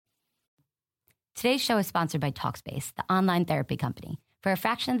Today's show is sponsored by Talkspace, the online therapy company. For a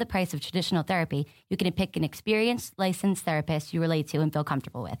fraction of the price of traditional therapy, you can pick an experienced, licensed therapist you relate to and feel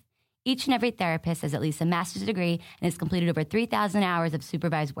comfortable with. Each and every therapist has at least a master's degree and has completed over 3,000 hours of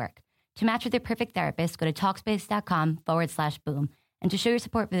supervised work. To match with your perfect therapist, go to Talkspace.com/boom. And to show your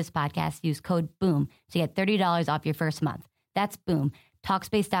support for this podcast, use code BOOM to get $30 off your first month. That's BOOM.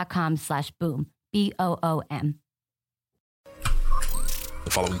 Talkspace.com/boom. BOOM. The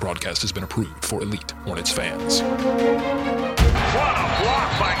following broadcast has been approved for elite Hornets fans. What a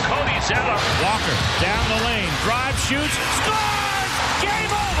block by Cody Zeller. Walker down the lane, drive, shoots, scores!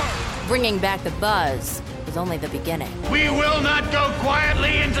 Game over! Bringing back the buzz was only the beginning. We will not go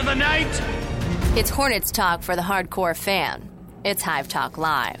quietly into the night. It's Hornets talk for the hardcore fan. It's Hive Talk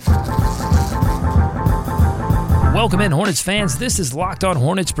Live. Welcome in, Hornets fans. This is Locked On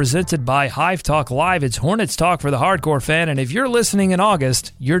Hornets presented by Hive Talk Live. It's Hornets talk for the hardcore fan, and if you're listening in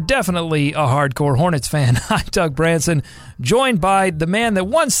August, you're definitely a hardcore Hornets fan. I'm Doug Branson, joined by the man that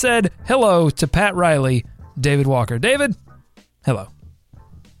once said hello to Pat Riley, David Walker. David, hello.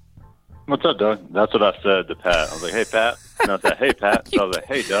 What's up, Doug? That's what I said to Pat. I was like, hey, Pat. And I said, hey, Pat. So I was like,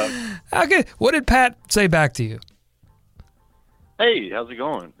 hey, Doug. Okay, what did Pat say back to you? Hey, how's it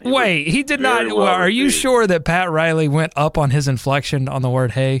going? Wait, he did not. Well are you received. sure that Pat Riley went up on his inflection on the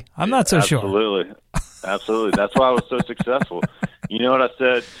word hey? I'm not so sure. Absolutely. That's why I was so successful. You know what I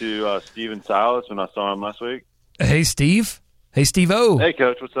said to Steven Silas when I saw him last week? Hey, Steve. Hey, Steve-O. Hey,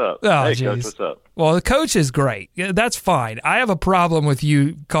 Coach, what's up? Oh, hey, geez. Coach, what's up? Well, the coach is great. Yeah, that's fine. I have a problem with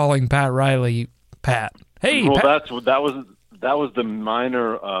you calling Pat Riley Pat. Hey, well, Pat. that was the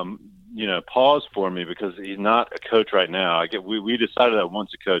minor pause for me because he's not a coach right now. We decided that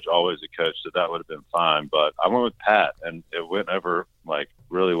once a coach, always a coach, so that would have been fine. But I went with Pat, and it went over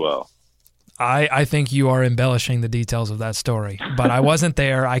really well. I think you are embellishing the details of that story, but I wasn't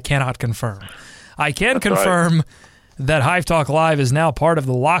there. I cannot confirm. I can confirm that Hive Talk Live is now part of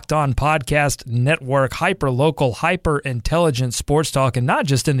the Locked On Podcast Network, hyper-local, hyper-intelligent sports talk, and not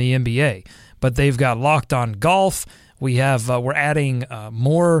just in the NBA, but they've got Locked On Golf. We're adding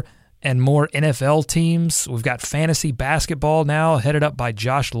more and more NFL teams. We've got fantasy basketball now, headed up by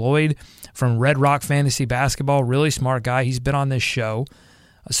Josh Lloyd from Red Rock Fantasy Basketball. Really smart guy. He's been on this show.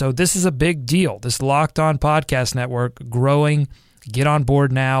 So this is a big deal. This Locked On Podcast Network growing. Get on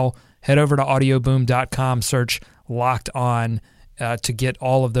board now. Head over to audioboom.com, search Locked On to get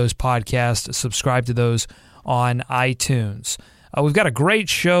all of those podcasts. Subscribe to those on iTunes. We've got a great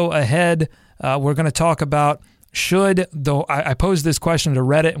show ahead. We're going to talk about I posed this question to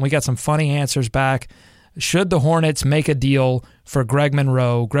Reddit, and we got some funny answers back. Should the Hornets make a deal for Greg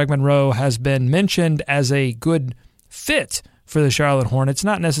Monroe? Greg Monroe has been mentioned as a good fit for the Charlotte Hornets,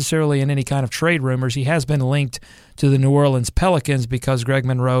 not necessarily in any kind of trade rumors. He has been linked to the New Orleans Pelicans because Greg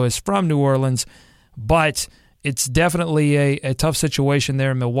Monroe is from New Orleans, but it's definitely a tough situation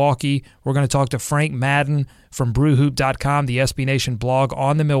there in Milwaukee. We're going to talk to Frank Madden from BrewHoop.com, the SB Nation blog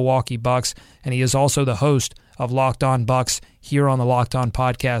on the Milwaukee Bucks, and he is also the host of Locked On Bucks here on the Locked On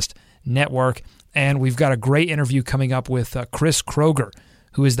Podcast Network. And we've got a great interview coming up with Chris Kroger,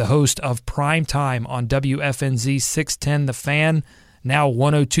 who is the host of Prime Time on WFNZ 610 The Fan, now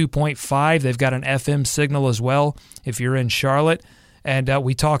 102.5. They've got an FM signal as well if you're in Charlotte. And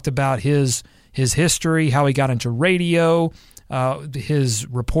we talked about his history, how he got into radio, his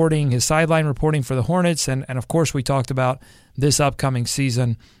reporting, his sideline reporting for the Hornets, and of course we talked about this upcoming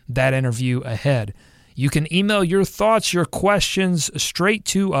season, that interview ahead. You can email your thoughts, your questions straight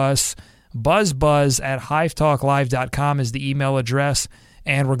to us. buzzbuzz@hivetalklive.com is the email address,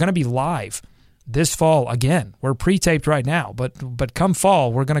 and we're going to be live this fall again. We're pre-taped right now, but come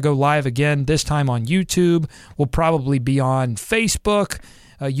fall, we're going to go live again, this time on YouTube. We'll probably be on Facebook.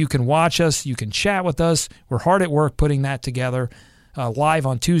 You can watch us. You can chat with us. We're hard at work putting that together live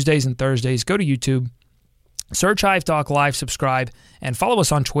on Tuesdays and Thursdays. Go to YouTube. Search Hive Talk Live, subscribe, and follow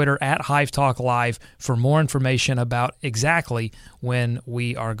us on Twitter at Hive Talk Live for more information about exactly when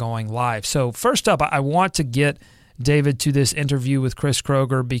we are going live. So first up, I want to get David to this interview with Chris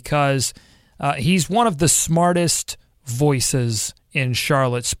Kroger because he's one of the smartest voices in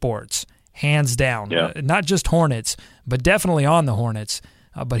Charlotte sports, hands down. Yeah. Not just Hornets, but definitely on the Hornets.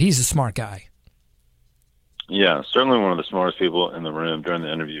 But he's a smart guy. Yeah, certainly one of the smartest people in the room during the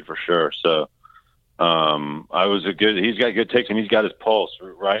interview for sure. So he's got good takes, and he's got his pulse,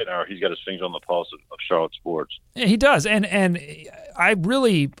 right? Or he's got his fingers on the pulse of Charlotte sports. Yeah, he does. And I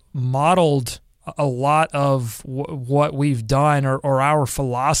really modeled a lot of what we've done or our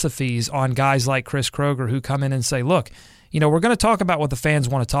philosophies on guys like Chris Kroger who come in and say, look, we're going to talk about what the fans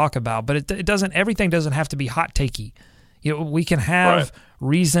want to talk about, but everything doesn't have to be hot takey. We can have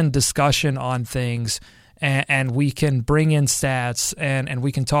reasoned discussion on things, and we can bring in stats and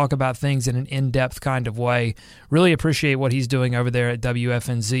we can talk about things in an in-depth kind of way. Really appreciate what he's doing over there at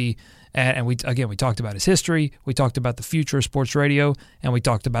WFNZ. And we talked about his history, we talked about the future of sports radio, and we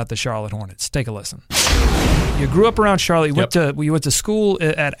talked about the Charlotte Hornets. Take a listen. You grew up around Charlotte. You went to school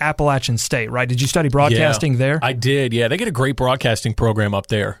at Appalachian State, right? Did you study broadcasting there? I did, yeah. They get a great broadcasting program up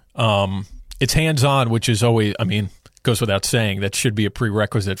there. It's hands-on, which is always, goes without saying. That should be a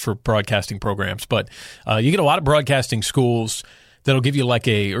prerequisite for broadcasting programs. But you get a lot of broadcasting schools that'll give you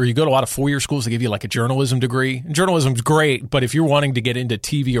or you go to a lot of four-year schools that give you like a journalism degree. And journalism's great, but if you're wanting to get into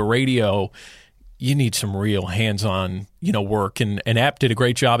TV or radio, you need some real hands-on, work. And App did a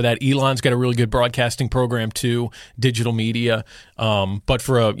great job of that. Elon's got a really good broadcasting program too, digital media. But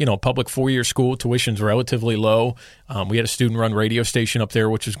for a public four-year school, tuition's relatively low. We had a student-run radio station up there,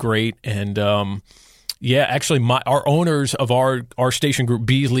 which is great. And actually, our owners of our station group,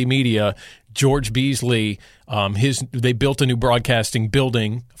 Beasley Media, George Beasley, they built a new broadcasting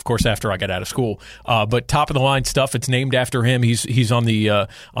building, of course, after I got out of school. But top of the line stuff, it's named after him. He's on the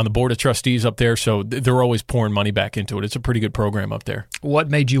board of trustees up there, so they're always pouring money back into it. It's a pretty good program up there. What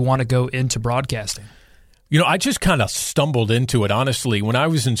made you want to go into broadcasting? I just kind of stumbled into it, honestly. When I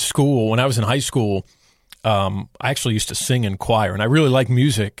was in high school, I actually used to sing in choir, and I really like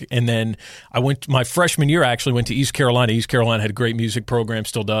music. And then my freshman year, I actually went to East Carolina. East Carolina had a great music program,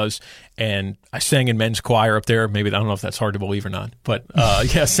 still does. And I sang in men's choir up there. Maybe, I don't know if that's hard to believe or not, but I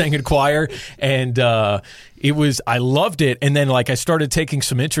sang in choir. And I loved it. And then I started taking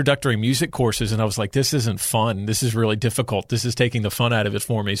some introductory music courses, and I was like, this isn't fun. This is really difficult. This is taking the fun out of it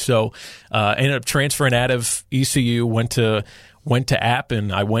for me. So I ended up transferring out of ECU, went to App,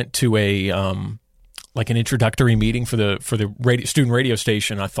 and I went to an introductory meeting for the student radio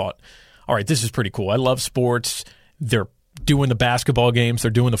station. I thought, all right, this is pretty cool. I love sports. They're doing the basketball games.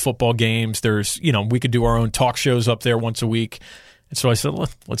 They're doing the football games. There's, we could do our own talk shows up there once a week. And so I said,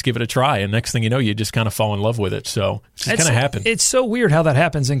 let's give it a try. And next thing you know, you just kind of fall in love with it. So it kind of happened. It's so weird how that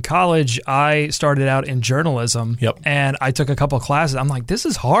happens. In college, I started out in journalism. Yep. And I took a couple of classes. I'm like, this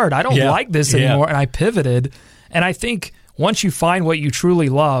is hard. I don't like this anymore. And I pivoted. And I think once you find what you truly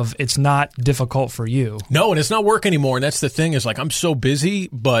love, it's not difficult for you. No, and it's not work anymore. And that's the thing is I'm so busy,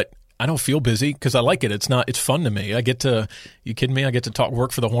 but I don't feel busy because I like it. It's fun to me. You kidding me? I get to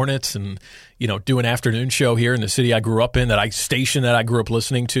work for the Hornets and, do an afternoon show here in the city I grew up in, that I grew up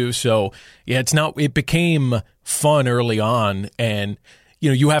listening to. So yeah, it became fun early on, and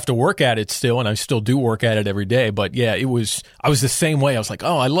you have to work at it still, and I still do work at it every day. But yeah, I was the same way. I was like,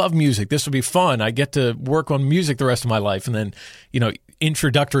 oh, I love music. This would be fun. I get to work on music the rest of my life. And then,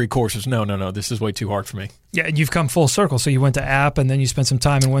 introductory courses. No, this is way too hard for me. Yeah, and you've come full circle. So you went to App, and then you spent some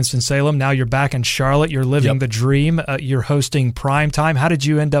time in Winston-Salem. Now you're back in Charlotte. You're living the dream. You're hosting Prime Time. How did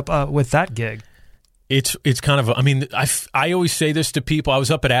you end up with that gig? It's kind of, I always say this to people. I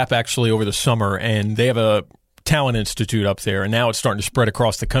was up at App actually over the summer, and they have a Talent Institute up there, and now it's starting to spread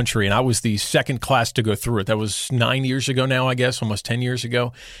across the country. And I was the second class to go through it. That was 9 years ago now, I guess, almost 10 years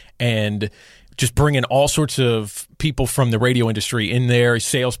ago. And just bringing all sorts of people from the radio industry in there,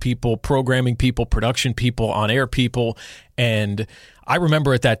 salespeople, programming people, production people, on-air people. And I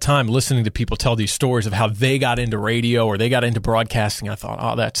remember at that time listening to people tell these stories of how they got into radio or they got into broadcasting. I thought,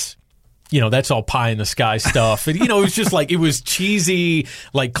 oh, that's all pie in the sky stuff. And, it was just it was cheesy,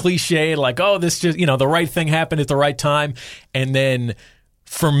 cliche, this just, the right thing happened at the right time. And then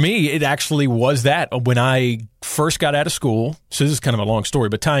for me, it actually was that when I first got out of school. So this is kind of a long story,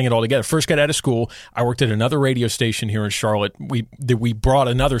 but tying it all together. First got out of school, I worked at another radio station here in Charlotte. We brought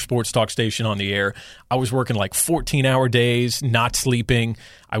another sports talk station on the air. I was working 14-hour days, not sleeping.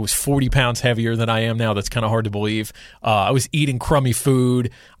 I was 40 pounds heavier than I am now. That's kind of hard to believe. I was eating crummy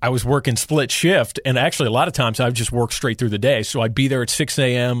food. I was working split shift. And actually, a lot of times I would just work straight through the day. So I'd be there at 6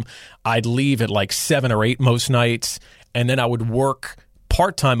 a.m. I'd leave at 7 or 8 most nights. And then I would work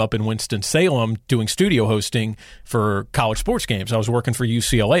part-time up in Winston-Salem doing studio hosting for college sports games. I was working for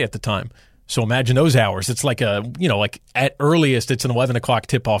UCLA at the time. So imagine those hours. It's at earliest, it's an 11 o'clock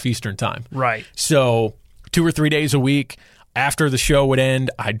tip-off Eastern time. Right. So 2 or 3 days a week, after the show would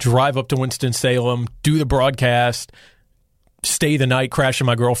end, I'd drive up to Winston-Salem, do the broadcast, stay the night, crash on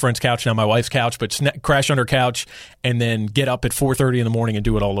my girlfriend's couch, now my wife's couch, but crash on her couch, and then get up at 4:30 in the morning and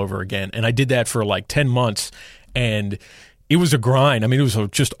do it all over again. And I did that for 10 months, and it was a grind.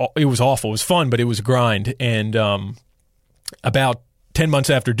 It was awful. It was fun, but it was a grind. And about 10 months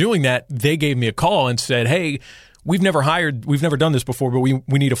after doing that, they gave me a call and said, hey, we've never done this before, but we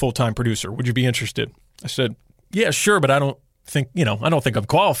need a full-time producer. Would you be interested? I said, yeah, sure, but I don't think I'm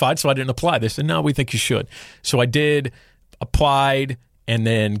qualified, so I didn't apply. They said, no, we think you should. So I did, applied, and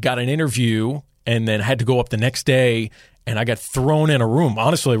then got an interview, and then had to go up the next day, and I got thrown in a room,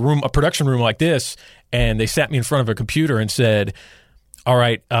 honestly, a production room like this, and they sat me in front of a computer and said, all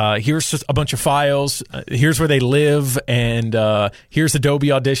right, here's just a bunch of files, here's where they live, and here's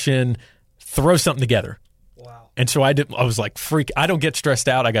Adobe Audition, throw something together. Wow. And so I was like, I don't get stressed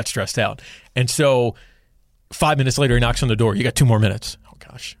out, I got stressed out. And so 5 minutes later, he knocks on the door, you got 2 more minutes. Oh,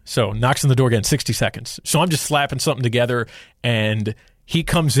 gosh. So knocks on the door again, 60 seconds. So I'm just slapping something together, and he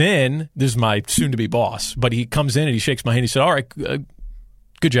comes in. This is my soon-to-be boss, but he comes in and he shakes my hand. He said, all right,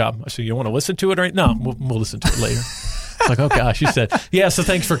 good job. I said, you want to listen to it? Right? No, we'll listen to it later. It's like, oh, gosh. He said, yeah, so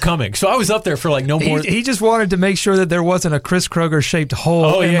thanks for coming. So I was up there for like no more. He just wanted to make sure that there wasn't a Chris Kroger-shaped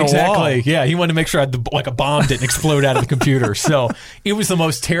hole in the exactly. wall. Yeah, he wanted to make sure like a bomb didn't explode out of the computer. So it was the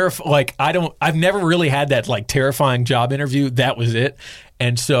most terrifying. Like, I've never really had that like terrifying job interview. That was it.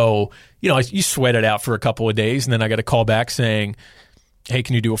 And so, you sweat it out for a couple of days, and then I got a call back saying, hey,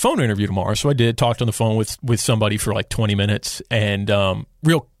 can you do a phone interview tomorrow? So I did, talked on the phone with somebody for like 20 minutes, and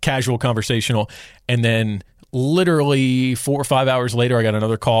real casual, conversational. And then literally 4 or 5 hours later, I got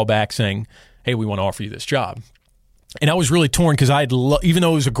another call back saying, hey, we want to offer you this job. And I was really torn because even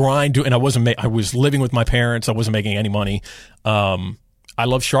though it was a grind, and I was living with my parents, I wasn't making any money. I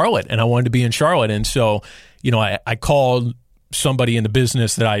love Charlotte, and I wanted to be in Charlotte. And so, I called somebody in the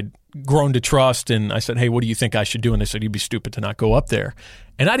business that I'd grown to trust, and I said, hey, what do you think I should do? And they said, you'd be stupid to not go up there.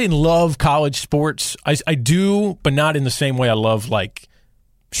 And I didn't love college sports. I do, but not in the same way I love like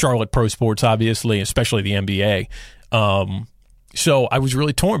Charlotte pro sports, obviously, especially the NBA. So I was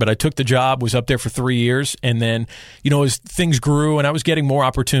really torn, but I took the job, was up there for 3 years, and then, as things grew and I was getting more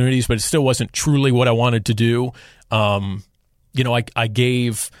opportunities, but it still wasn't truly what I wanted to do. I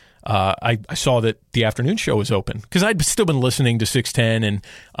saw that the afternoon show was open because I'd still been listening to 610,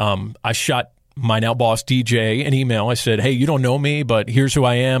 and I shot my now boss DJ an email. I said, hey, you don't know me, but here's who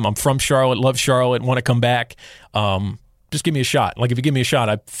I am. I'm from Charlotte, love Charlotte, want to come back. Just give me a shot. Like, if you give me a shot,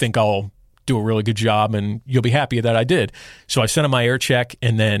 I think I'll do a really good job, and you'll be happy that I did. So I sent him my air check,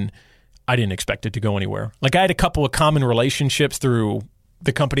 and then I didn't expect it to go anywhere. Like, I had a couple of common relationships through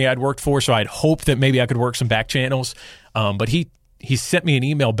the company I'd worked for, so I'd hoped that maybe I could work some back channels. But he sent me an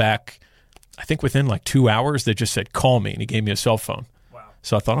email back, I think within like 2 hours, that just said, call me, and he gave me a cell phone. Wow.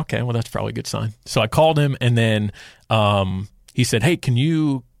 So I thought, okay, well, that's probably a good sign. So I called him, and then he said, hey, can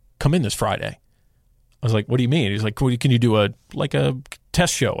you come in this Friday? I was like, what do you mean? He's like, can you do a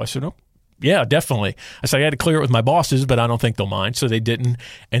test show? I said, oh, yeah, definitely. I said, I had to clear it with my bosses, but I don't think they'll mind. So they didn't.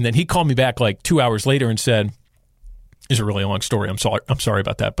 And then he called me back like 2 hours later and said, it's a really long story. I'm sorry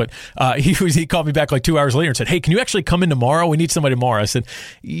about that. But he called me back like 2 hours later and said, hey, can you actually come in tomorrow? We need somebody tomorrow. I said,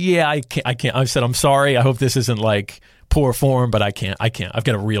 yeah, I can't. I said, I'm sorry. I hope this isn't like poor form, but I can't. I've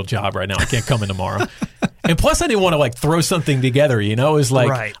got a real job right now. I can't come in tomorrow. And plus, I didn't want to like throw something together, It was like,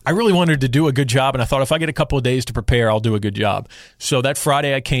 right. I really wanted to do a good job, and I thought if I get a couple of days to prepare, I'll do a good job. So that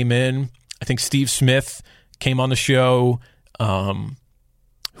Friday I came in. I think Steve Smith came on the show.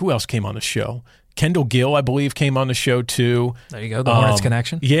 Who else came on the show? Kendall Gill, I believe, came on the show too. There you go, the Hornets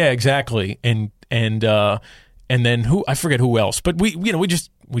connection. Yeah, exactly. And then I forget who else. But we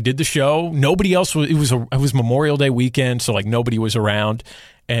did the show. Nobody else was. It was Memorial Day weekend, so like nobody was around,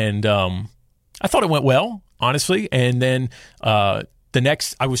 and I thought it went well, honestly. And then I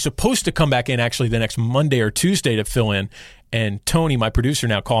was supposed to come back in actually the next Monday or Tuesday to fill in. And Tony, my producer,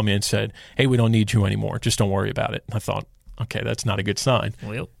 now called me and said, hey, we don't need you anymore. Just don't worry about it. And I thought, okay, that's not a good sign.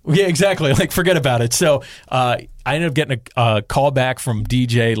 Well. Yeah, exactly. Like, forget about it. So I ended up getting a call back from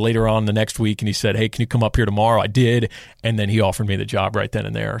DJ later on the next week, and he said, hey, can you come up here tomorrow? I did. And then he offered me the job right then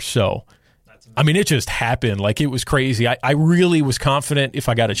and there. So, I mean, it just happened. Like, it was crazy. I really was confident if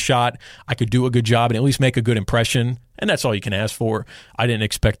I got a shot, I could do a good job and at least make a good impression. And that's all you can ask for. I didn't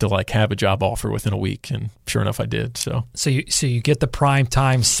expect to like have a job offer within a week, and sure enough, I did. So you get the prime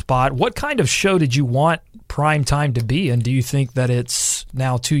time spot. What kind of show did you want prime time to be? And do you think that it's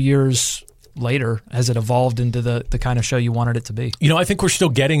now 2 years later, has it evolved into the kind of show you wanted it to be? I think we're still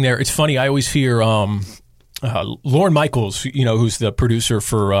getting there. It's funny. I always hear Lorne Michaels, who's the producer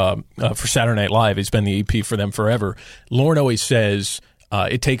for Saturday Night Live. He's been the EP for them forever. Lorne always says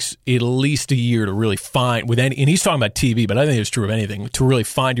it takes at least a year to really find and he's talking about TV, but I think it's true of anything, to really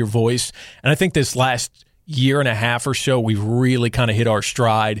find your voice. And I think this last year and a half or so, we've really kind of hit our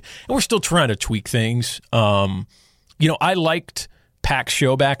stride, and we're still trying to tweak things. I liked Pac's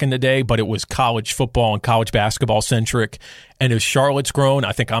show back in the day, but it was college football and college basketball centric. And as Charlotte's grown,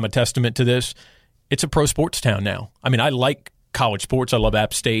 I think I'm a testament to this. It's a pro sports town now. I mean, I like college sports. I love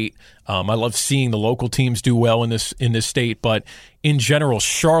App State. I love seeing the local teams do well in this state. But in general,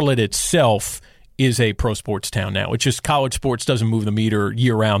 Charlotte itself is a pro sports town now. It's just college sports doesn't move the meter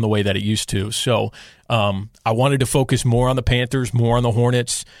year-round the way that it used to. So I wanted to focus more on the Panthers, more on the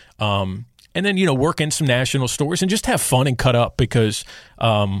Hornets, and then, work in some national stories and just have fun and cut up because,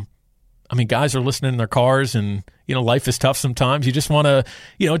 guys are listening in their cars and, life is tough sometimes. You just want to,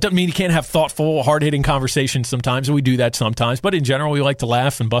 it doesn't mean you can't have thoughtful, hard-hitting conversations sometimes. We do that sometimes. But in general, we like to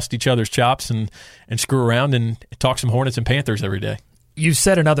laugh and bust each other's chops and screw around and talk some Hornets and Panthers every day. You've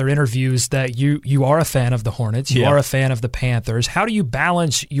said in other interviews that you are a fan of the Hornets. You are a fan of the Panthers. How do you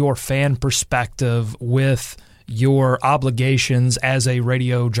balance your fan perspective with your obligations as a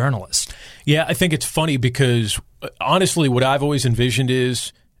radio journalist? Yeah, I think it's funny because, honestly, what I've always envisioned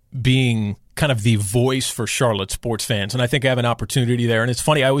is being kind of the voice for Charlotte sports fans, and I think I have an opportunity there. And it's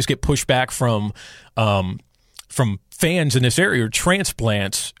funny, I always get pushback from fans in this area or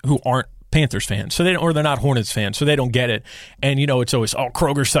transplants who aren't Panthers fans, so they're not Hornets fans, so they don't get it. And it's always,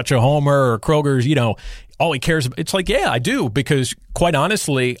 Kroger's such a homer, or Kroger's, all he cares about. It's like, yeah, I do, because quite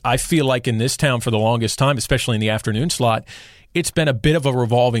honestly, I feel like in this town for the longest time, especially in the afternoon slot, it's been a bit of a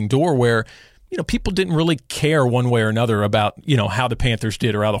revolving door where people didn't really care one way or another about how the Panthers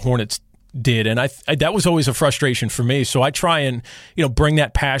did or how the Hornets did, and I that was always a frustration for me. So I try and bring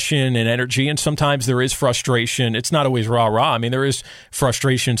that passion and energy, and sometimes there is frustration. It's not always rah-rah. There is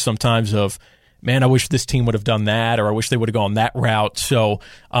frustration sometimes of, man, I wish this team would have done that, or I wish they would have gone that route. So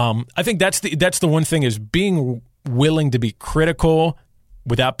I think that's the one thing, is being willing to be critical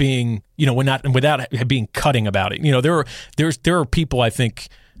without being without being cutting about it. There are people, I think,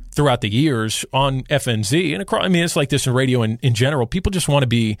 throughout the years on FNZ and across, it's like this in radio in general. People just want to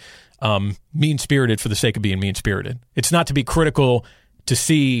be mean-spirited for the sake of being mean-spirited. It's not to be critical to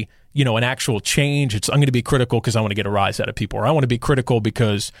see, an actual change. I'm going to be critical because I want to get a rise out of people, or I want to be critical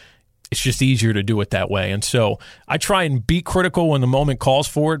because it's just easier to do it that way. And so I try and be critical when the moment calls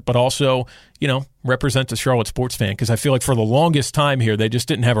for it, but also, represent the Charlotte sports fan, because I feel like for the longest time here, they just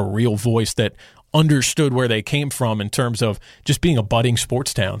didn't have a real voice that understood where they came from in terms of just being a budding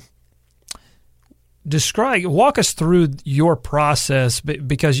sports town. Walk us through your process,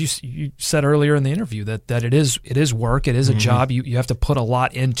 because you said earlier in the interview that it is work, it is a job. You have to put a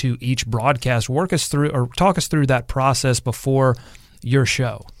lot into each broadcast. Talk us through that process before your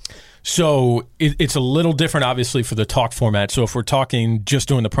show. So it's a little different, obviously, for the talk format. So if we're talking just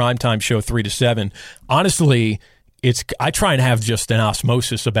doing the primetime show 3 to 7, honestly, I try and have just an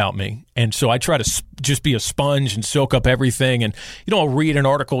osmosis about me. And so I try to just be a sponge and soak up everything. And, I'll read an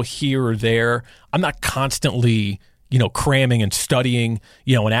article here or there. I'm not constantly, cramming and studying,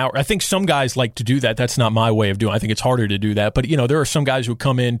 an hour. I think some guys like to do that. That's not my way of doing it. I think it's harder to do that. But, there are some guys who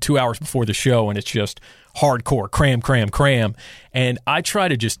come in 2 hours before the show and it's just hardcore, cram. And I try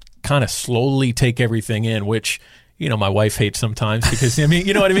to just kind of slowly take everything in, which – my wife hates sometimes because,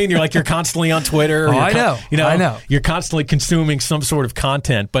 you know what I mean? You're constantly on Twitter. I know. You're constantly consuming some sort of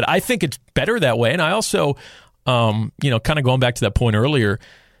content. But I think it's better that way. And I also, kind of going back to that point earlier,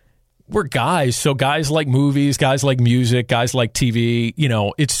 we're guys. So guys like movies, guys like music, guys like TV.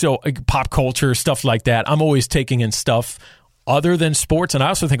 It's so pop culture, stuff like that. I'm always taking in stuff other than sports, and I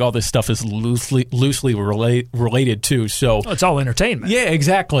also think all this stuff is loosely related too. So it's all entertainment. Yeah,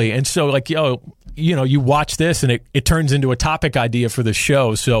 exactly. And so, you watch this and it turns into a topic idea for the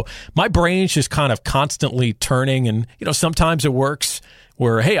show. So my brain's just kind of constantly turning, and sometimes it works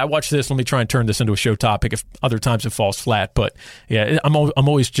where, hey, I watch this, let me try and turn this into a show topic. If other times it falls flat, but yeah, I'm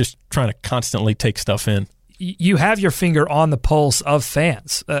always just trying to constantly take stuff in. You have your finger on the pulse of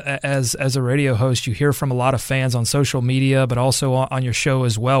fans. As a radio host, you hear from a lot of fans on social media, but also on your show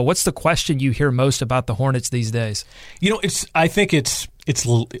as well. What's the question you hear most about the Hornets these days? I think it's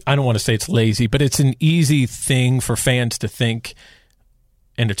I don't want to say it's lazy, but it's an easy thing for fans to think.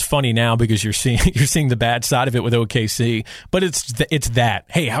 And it's funny now because you're seeing the bad side of it with OKC, but it's that,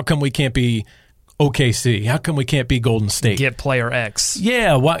 hey, how come we can't be OKC? How come we can't be Golden State? Get player X.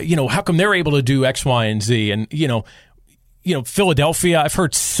 Yeah, why, how come they're able to do X, Y, and Z? And Philadelphia, I've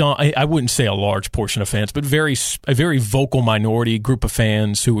heard some, I wouldn't say a large portion of fans, but a very vocal minority group of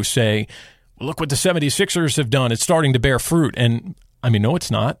fans who would say, well, look what the 76ers have done. It's starting to bear fruit. And no, it's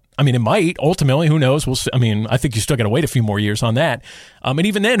not. It might ultimately. Who knows? We'll see. I think you still got to wait a few more years on that. And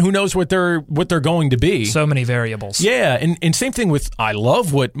even then, who knows what they're going to be? So many variables. Yeah, and same thing with. I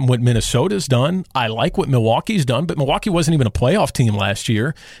love what Minnesota's done. I like what Milwaukee's done, but Milwaukee wasn't even a playoff team last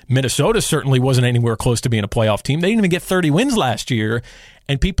year. Minnesota certainly wasn't anywhere close to being a playoff team. They didn't even get 30 wins last year.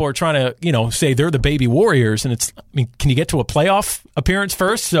 and people are trying to, say they're the baby Warriors, and can you get to a playoff appearance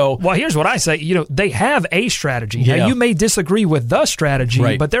first? So, well, here's what I say. They have a strategy. Now, you may disagree with the strategy,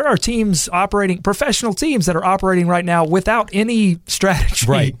 right, but there are teams operating, professional teams that are operating right now without any strategy.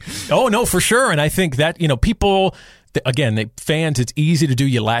 Right. Oh, no, for sure. And I think that, people... Again, fans, it's easy to do.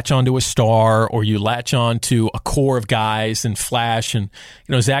 You latch onto a star, or you latch on to a core of guys and flash. And,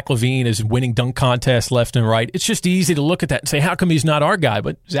 Zach LaVine is winning dunk contests left and right. It's just easy to look at that and say, how come he's not our guy?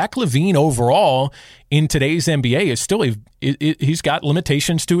 But Zach LaVine overall in today's NBA is still, he's got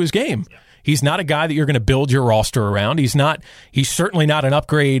limitations to his game. Yeah. He's not a guy that you're going to build your roster around. He's certainly not an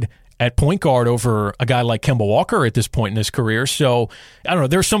upgrade at point guard over a guy like Kemba Walker at this point in his career. So, I don't know.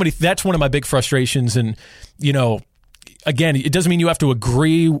 There's somebody, that's one of my big frustrations. And, again, it doesn't mean you have to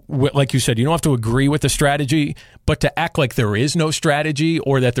agree with, like you said, you don't have to agree with the strategy, but to act like there is no strategy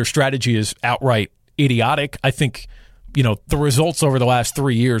or that their strategy is outright idiotic, I think, the results over the last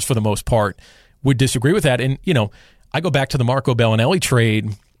 3 years, for the most part, would disagree with that. And, I go back to the Marco Bellinelli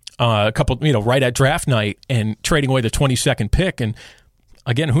trade a couple, right at draft night, and trading away the 22nd pick. And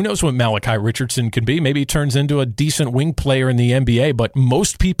again, who knows what Malachi Richardson could be? Maybe he turns into a decent wing player in the NBA, but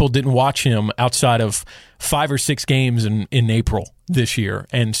most people didn't watch him outside of 5 or 6 games in April this year.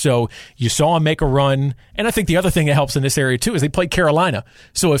 And so you saw him make a run. And I think the other thing that helps in this area, too, is they played Carolina.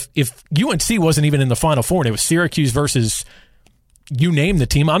 So if UNC wasn't even in the Final Four, and it was Syracuse versus you name the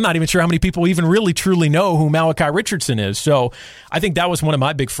team, I'm not even sure how many people even really truly know who Malachi Richardson is. So I think that was one of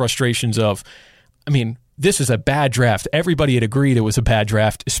my big frustrations of, this is a bad draft. Everybody had agreed it was a bad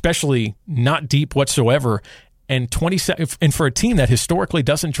draft, especially not deep whatsoever. And for a team that historically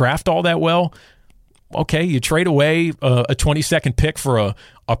doesn't draft all that well, okay, you trade away a 22nd pick for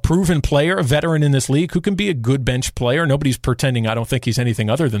a proven player, a veteran in this league who can be a good bench player. Nobody's pretending I don't think he's anything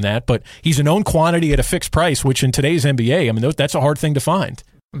other than that, but he's a known quantity at a fixed price, which in today's NBA, that's a hard thing to find.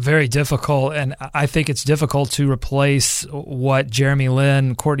 Very difficult, and I think it's difficult to replace what Jeremy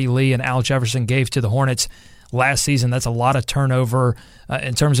Lin, Courtney Lee, and Al Jefferson gave to the Hornets last season. That's a lot of turnover.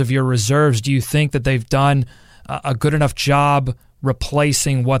 In terms of your reserves, do you think that they've done a good enough job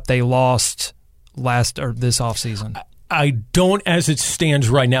replacing what they lost this offseason? I don't as it stands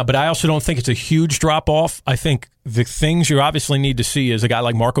right now, but I also don't think it's a huge drop-off. I think the things you obviously need to see is a guy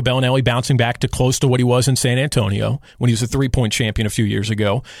like Marco Bellinelli bouncing back to close to what he was in San Antonio when he was a three-point champion a few years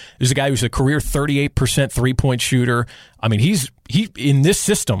ago. There's a guy who's a career 38% three-point shooter. He in this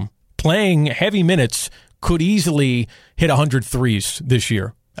system, playing heavy minutes, could easily hit 100 threes this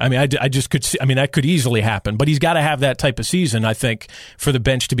year. I just could see. That could easily happen, but he's got to have that type of season, I think, for the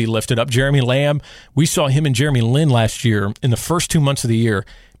bench to be lifted up. Jeremy Lamb, we saw him and Jeremy Lin last year in the first 2 months of the year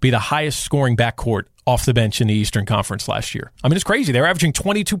be the highest scoring backcourt off the bench in the Eastern Conference last year. It's crazy. They were averaging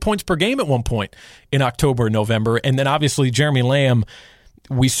 22 points per game at one point in October and November, and then obviously Jeremy Lamb,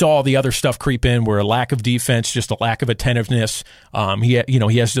 we saw the other stuff creep in where a lack of defense, just a lack of attentiveness. He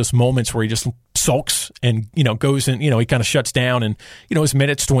has those moments where he just sulks and, goes in, he kind of shuts down and, his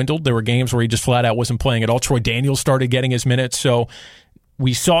minutes dwindled. There were games where he just flat out wasn't playing at all. Troy Daniels started getting his minutes. So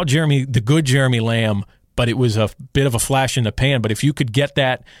we saw the good Jeremy Lamb, but it was a bit of a flash in the pan. But if you could get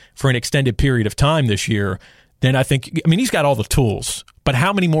that for an extended period of time this year, then I think, he's got all the tools. But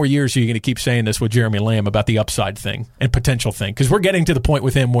how many more years are you going to keep saying this with Jeremy Lamb about the upside thing and potential thing? Because we're getting to the point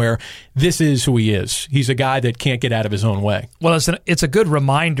with him where this is who he is. He's a guy that can't get out of his own way. Well, it's a good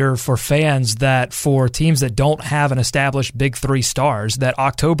reminder for fans that for teams that don't have an established big three stars, that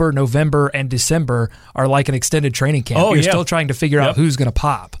October, November, and December are like an extended training camp. You're still trying to figure out who's going to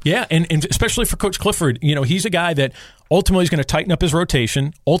pop. Yeah, and especially for Coach Clifford, he's a guy that ultimately is going to tighten up his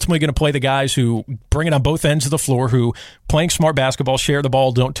rotation, ultimately going to play the guys who bring it on both ends of the floor, who playing smart basketball, share the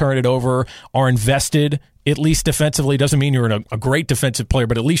ball, don't turn it over, are invested, at least defensively. Doesn't mean you're a great defensive player,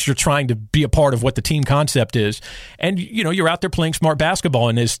 but at least you're trying to be a part of what the team concept is. And, you're out there playing smart basketball.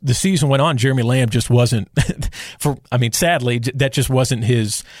 And as the season went on, Jeremy Lamb just wasn't, sadly, that just wasn't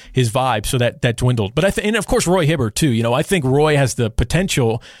his vibe. So that dwindled. But and of course, Roy Hibbert, too. I think Roy has the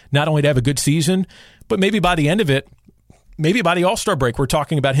potential not only to have a good season, but maybe by the end of it, maybe by the All-Star break, we're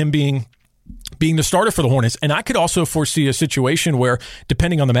talking about him being the starter for the Hornets. And I could also foresee a situation where,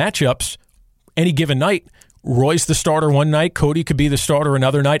 depending on the matchups, any given night, Roy's the starter one night, Cody could be the starter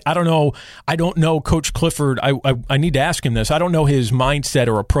another night. I don't know Coach Clifford. I need to ask him this. I don't know his mindset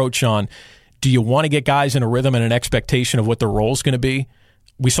or approach on, do you want to get guys in a rhythm and an expectation of what their role is going to be?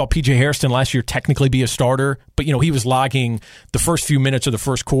 We saw P.J. Hairston last year technically be a starter, but, he was logging the first few minutes of the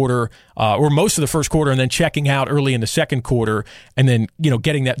first quarter or most of the first quarter and then checking out early in the second quarter and then,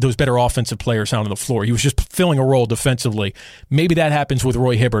 getting those better offensive players out on the floor. He was just filling a role defensively. Maybe that happens with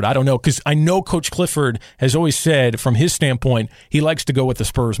Roy Hibbert. I don't know, because I know Coach Clifford has always said from his standpoint he likes to go with the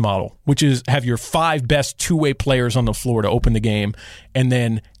Spurs model, which is have your 5 best two-way players on the floor to open the game, and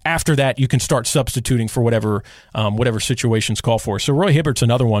then after that, you can start substituting for whatever situations call for. So Roy Hibbert's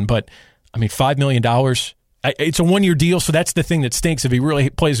another one, but $5 million. It's a 1-year deal, so that's the thing that stinks. If he really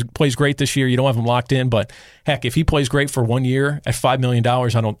plays great this year, you don't have him locked in. But heck, if he plays great for 1 year at $5 million, I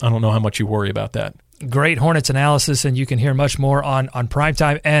don't know how much you worry about that. Great Hornets analysis, and you can hear much more on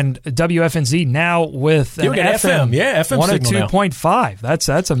Primetime and WFNZ now with an FM. FM 102.5.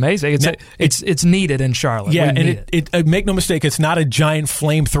 That's amazing. It's needed in Charlotte. Yeah, and it make no mistake, it's not a giant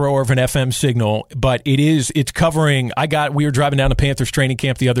flamethrower of an FM signal, but it's covering. We were driving down to Panthers training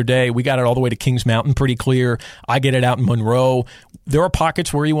camp the other day. We got it all the way to Kings Mountain, pretty clear. I get it out in Monroe. There are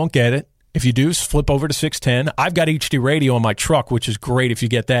pockets where you won't get it. If you do, flip over to 610. I've got HD radio in my truck, which is great if you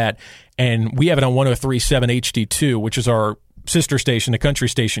get that. And we have it on 103.7 HD2, which is our sister station, the country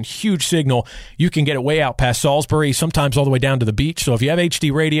station. Huge signal. You can get it way out past Salisbury, sometimes all the way down to the beach. So if you have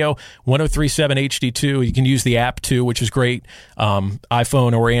HD radio, 103.7 HD2, you can use the app too, which is great.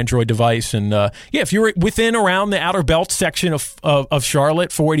 iPhone or Android device. And if you're within around the Outer Belt section of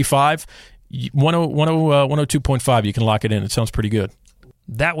Charlotte, 485, 102.5, you can lock it in. It sounds pretty good.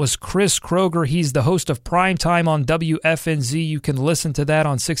 That was Chris Kroger. He's the host of Primetime on WFNZ. You can listen to that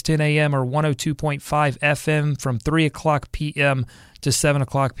on 610 a.m. or 102.5 FM from 3 o'clock p.m. to 7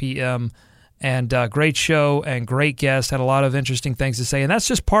 o'clock p.m. And great show and great guest. Had a lot of interesting things to say. And that's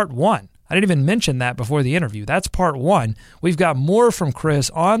just part one. I didn't even mention that before the interview. That's part one. We've got more from Chris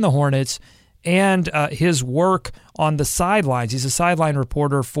on the Hornets and his work on the sidelines. He's a sideline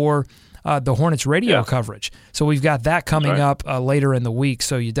reporter for the Hornets radio coverage. So we've got that coming up later in the week,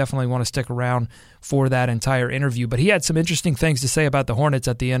 so you definitely want to stick around for that entire interview. But he had some interesting things to say about the Hornets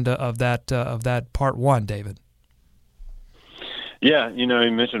at the end of that part one, David. Yeah, you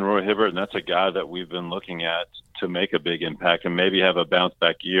mentioned Roy Hibbert, and that's a guy that we've been looking at to make a big impact and maybe have a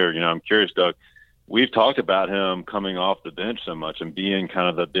bounce-back year. I'm curious, Doug, we've talked about him coming off the bench so much and being kind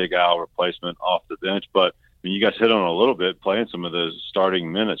of the Big Al replacement off the bench, but you guys hit on it a little bit, playing some of those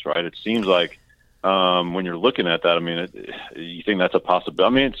starting minutes, right? It seems like when you're looking at that, you think that's a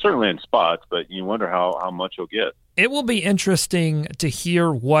possibility. It's certainly in spots, but you wonder how much he'll get. It will be interesting to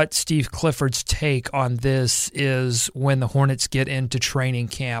hear what Steve Clifford's take on this is when the Hornets get into training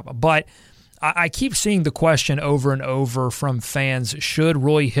camp. But I keep seeing the question over and over from fans, should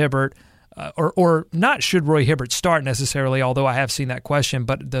Roy Hibbert or not should Roy Hibbert start necessarily, although I have seen that question.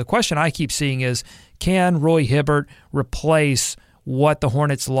 But the question I keep seeing is, can Roy Hibbert replace what the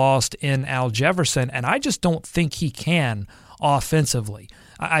Hornets lost in Al Jefferson? And I just don't think he can offensively.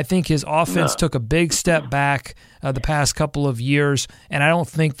 I think his offense took a big step back the past couple of years, and I don't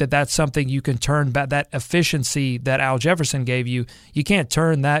think that that's something you can turn back. That efficiency that Al Jefferson gave you, you can't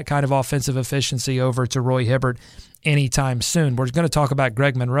turn that kind of offensive efficiency over to Roy Hibbert anytime soon. We're going to talk about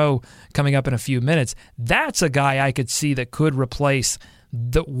Greg Monroe coming up in a few minutes. That's a guy I could see that could replace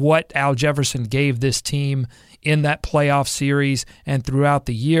what Al Jefferson gave this team in that playoff series and throughout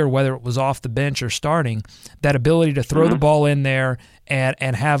the year, whether it was off the bench or starting. That ability to throw the ball in there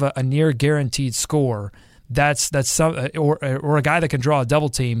and have a near guaranteed score. That's some or a guy that can draw a double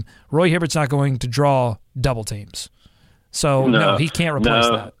team. Roy Hibbert's not going to draw double teams, so no he can't replace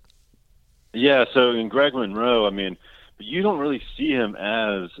that. Yeah, so in Greg Monroe, you don't really see him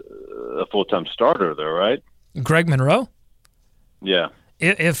as a full-time starter, though, right? Greg Monroe? Yeah.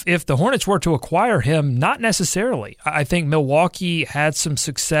 If the Hornets were to acquire him, not necessarily. I think Milwaukee had some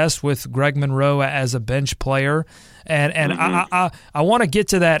success with Greg Monroe as a bench player, and I want to get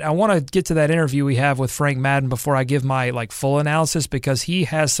to that. I want to get to that interview we have with Frank Madden before I give my full analysis, because he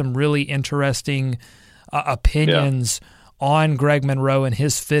has some really interesting opinions on Greg Monroe and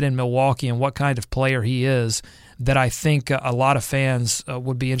his fit in Milwaukee and what kind of player he is, that I think a lot of fans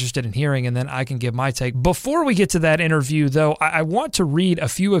would be interested in hearing, and then I can give my take. Before we get to that interview, though, I want to read a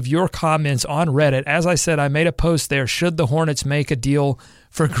few of your comments on Reddit. As I said, I made a post there, should the Hornets make a deal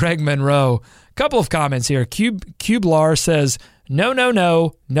for Greg Monroe? A couple of comments here. Cublar says,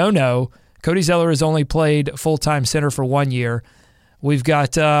 no. Cody Zeller has only played full-time center for 1 year. We've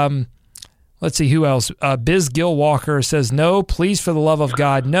got... let's see, who else? Biz Gilwalker says, no, please, for the love of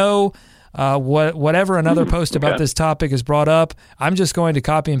God, no. Whatever another post about this topic is brought up, I'm just going to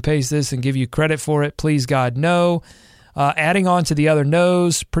copy and paste this and give you credit for it. Please, God, no. Adding on to the other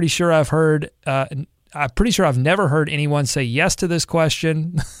no's, pretty sure I've heard I'm pretty sure I've never heard anyone say yes to this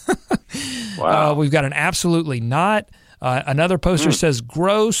question. Wow. We've got an absolutely not. Another poster says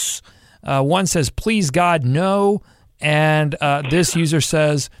gross. One says, please God, no. And this user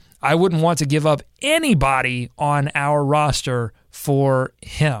says, I wouldn't want to give up anybody on our roster for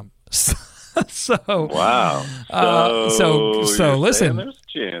him. So wow. So listen. There's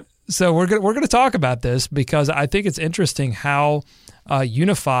a chance. So we're gonna talk about this because I think it's interesting how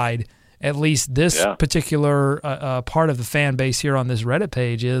unified at least this particular part of the fan base here on this Reddit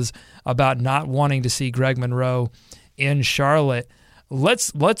page is about not wanting to see Greg Monroe in Charlotte.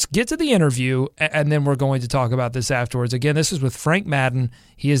 Let's get to the interview, and then we're going to talk about this afterwards. Again, this is with Frank Madden.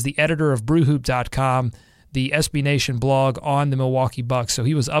 He is the editor of BrewHoop.com, the SB Nation blog on the Milwaukee Bucks. So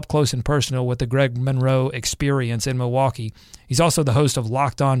he was up close and personal with the Greg Monroe experience in Milwaukee. He's also the host of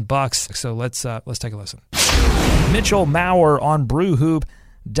Locked On Bucks. So let's take a listen. Mitchell Maurer on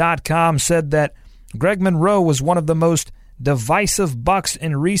BrewHoop.com said that Greg Monroe was one of the most divisive Bucks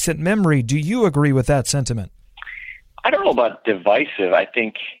in recent memory. Do you agree with that sentiment? I don't know about divisive. I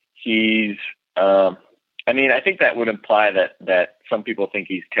think he's. I think that would imply that some people think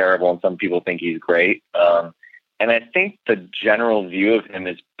he's terrible and some people think he's great. And I think the general view of him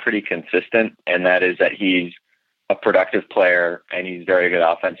is pretty consistent, and that is that he's a productive player and he's very good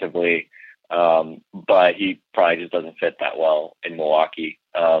offensively, but he probably just doesn't fit that well in Milwaukee.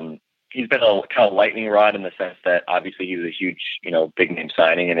 He's been a kind of lightning rod in the sense that obviously he was a huge, big name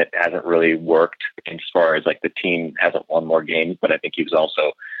signing, and it hasn't really worked as far as like the team hasn't won more games, but I think he was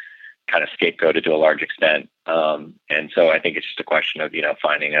also kind of scapegoated to a large extent. And so I think it's just a question of,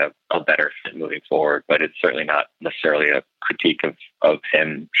 finding a better fit moving forward, but it's certainly not necessarily a critique of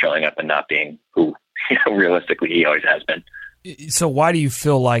him showing up and not being who, realistically he always has been. So why do you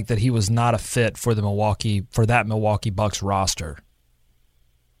feel like that he was not a fit for that Milwaukee Bucks roster?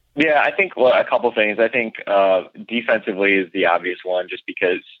 Yeah, I think a couple things. I think defensively is the obvious one, just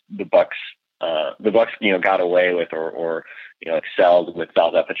because the Bucks, got away with or excelled with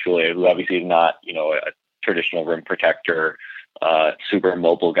Valdes Pachulia, who obviously is not, a traditional rim protector, super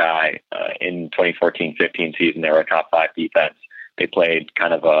mobile guy. In 2014-15 season, they were a top 5 defense. They played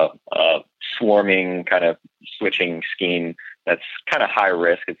kind of a swarming kind of switching scheme that's kind of high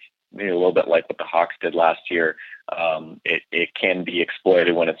risk. It's a little bit like what the Hawks did last year. It can be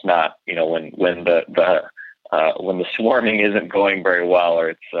exploited when it's not, when the swarming isn't going very well, or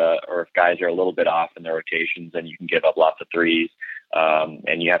if guys are a little bit off in their rotations, and you can give up lots of threes,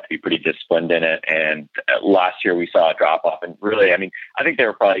 and you have to be pretty disciplined in it. And last year we saw a drop off, and really, I think they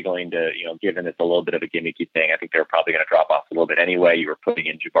were probably going to, given it's a little bit of a gimmicky thing, I think they were probably going to drop off a little bit anyway. You were putting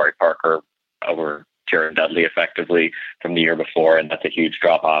in Jabari Parker over Jared Dudley effectively from the year before, and that's a huge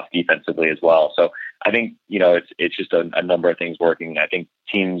drop off defensively as well. So I think, it's just a number of things working. I think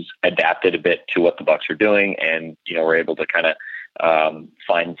teams adapted a bit to what the Bucks are doing, and, were able to kind of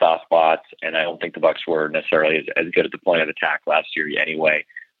find soft spots. And I don't think the Bucks were necessarily as good at the point of attack last year anyway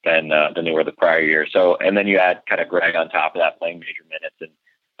than they were the prior year. So, and then you add kind of Greg on top of that, playing major minutes.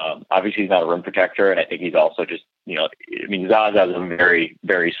 And obviously he's not a rim protector. And I think he's also just, Zaza is a very,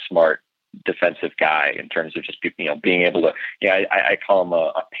 very smart defensive guy in terms of just, being able to, I call him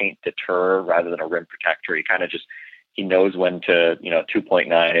a paint deterrer rather than a rim protector. He kind of just, he knows when to, 2.9,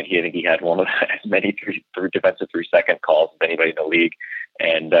 and I think he had one of as many defensive 3-second calls as anybody in the league.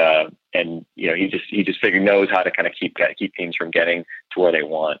 And he just knows how to kind of keep teams from getting to where they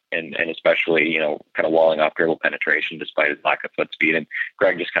want, and especially, kind of walling off dribble penetration despite his lack of foot speed. And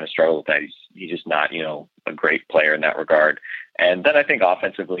Greg just kind of struggled with that. He's just not, a great player in that regard. And then I think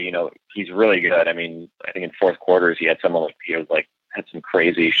offensively, he's really good. I think in fourth quarters, he had had some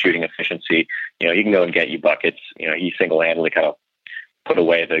crazy shooting efficiency. He can go and get you buckets. He single-handedly kind of put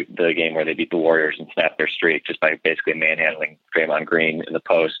away the game where they beat the Warriors and snapped their streak just by basically manhandling Draymond Green in the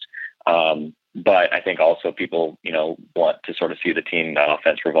post. But I think also people, want to sort of see the team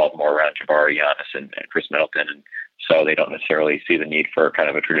offense revolve more around Jabari, Giannis, and Chris Middleton. And so they don't necessarily see the need for kind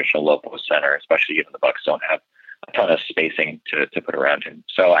of a traditional low post center, especially given the Bucks don't have a ton of spacing to put around him.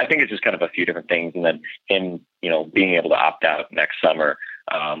 So I think it's just kind of a few different things. And then him, being able to opt out next summer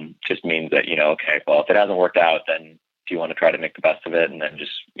just means that, okay, well, if it hasn't worked out, then do you want to try to make the best of it and then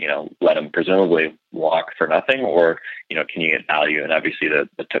just, let him presumably walk for nothing? Or, can you get value? And obviously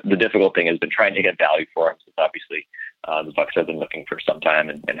the difficult thing has been trying to get value for him, since obviously the Bucks have been looking for some time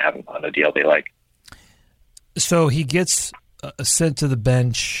and haven't found a deal they like. So he gets sent to the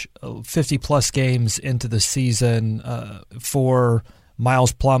bench 50-plus games into the season for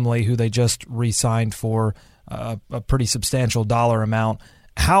Miles Plumlee, who they just re-signed for a pretty substantial dollar amount.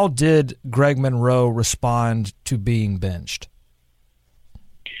 How did Greg Monroe respond to being benched?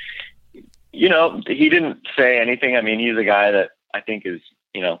 He didn't say anything. I mean, he's a guy that I think is,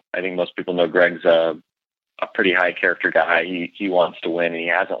 I think most people know Greg's a pretty high character guy. He wants to win, and he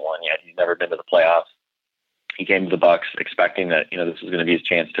hasn't won yet. He's never been to the playoffs. He came to the Bucks expecting that, this was going to be his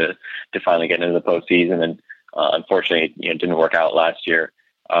chance to finally get into the postseason. And unfortunately, it didn't work out last year.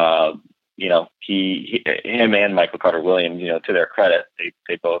 Him and Michael Carter-Williams, to their credit,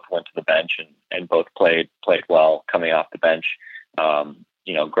 they both went to the bench and both played well coming off the bench.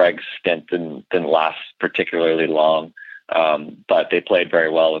 Greg's stint didn't last particularly long, but they played very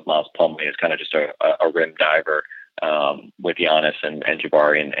well with Miles Plumlee as kind of just a rim diver with Giannis and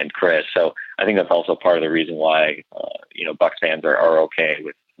Jabari and Chris. So I think that's also part of the reason why Bucks fans are okay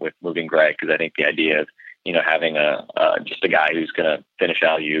with moving Greg, because I think the idea of having just a guy who's going to finish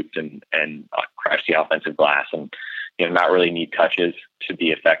alley-oops and crash the offensive glass and not really need touches to be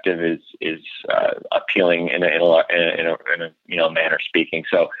effective is appealing in a manner speaking.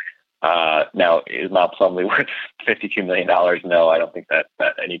 So now, is Miles Plumlee worth $52 million? No, I don't think that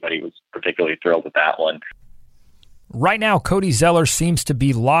anybody was particularly thrilled with that one. Right now, Cody Zeller seems to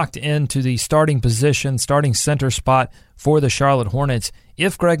be locked into the starting center spot for the Charlotte Hornets.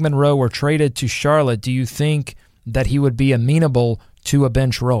 If Greg Monroe were traded to Charlotte, do you think that he would be amenable to a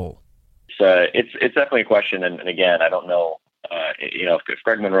bench role? It's definitely a question, and again, I don't know. If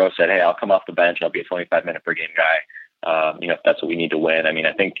Greg Monroe said, "Hey, I'll come off the bench, I'll be a 25-minute per game guy," if that's what we need to win. I mean,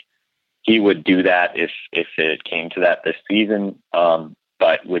 I think he would do that if it came to that this season.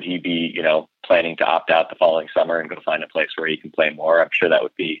 But would he be, planning to opt out the following summer and go find a place where he can play more? I'm sure that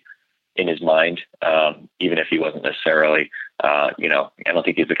would be in his mind, even if he wasn't necessarily, I don't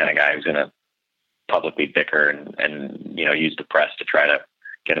think he's the kind of guy who's going to publicly bicker and use the press to try to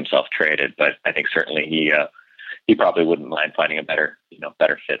get himself traded. But I think certainly he probably wouldn't mind finding a better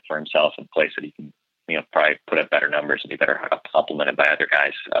fit for himself in a place that he can, probably put up better numbers and be better complemented by other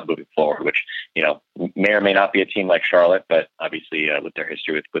guys moving forward, which, may or may not be a team like Charlotte, but obviously with their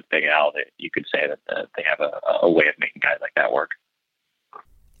history with Big Al, you could say that they have a way of making guys like that work.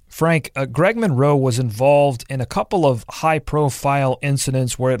 Frank, Greg Monroe was involved in a couple of high-profile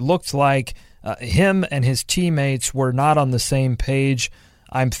incidents where it looked like him and his teammates were not on the same page.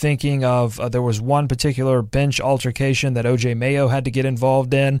 I'm thinking of there was one particular bench altercation that O.J. Mayo had to get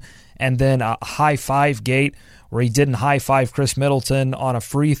involved in, and then a high-five gate where he didn't high-five Chris Middleton on a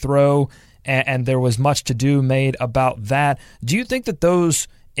free throw, and there was much to-do made about that. Do you think that those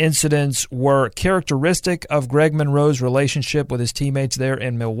incidents were characteristic of Greg Monroe's relationship with his teammates there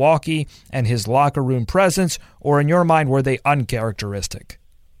in Milwaukee and his locker room presence, or in your mind, were they uncharacteristic?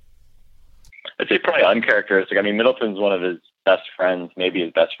 I'd say probably uncharacteristic. I mean, Middleton's one of his best friends, maybe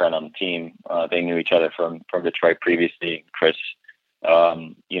his best friend on the team. They knew each other from Detroit previously. Chris,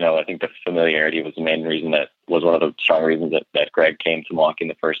 I think the familiarity was the main reason that was one of the strong reasons that Greg came to Milwaukee in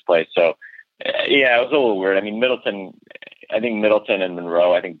the first place. So, yeah, it was a little weird. I mean, Middleton and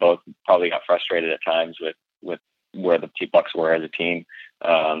Monroe, I think both probably got frustrated at times with where the Bucks were as a team.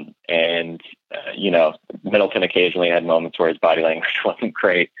 Middleton occasionally had moments where his body language wasn't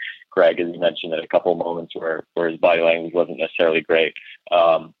great. Greg, as you mentioned, had a couple of moments where his body language wasn't necessarily great.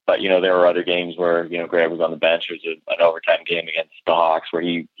 But there were other games where, Greg was on the bench. There was an overtime game against the Hawks where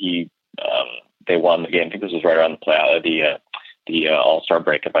they won the game. I think this was right around the All-Star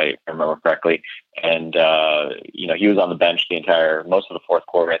break, if I remember correctly. And, he was on the bench most of the fourth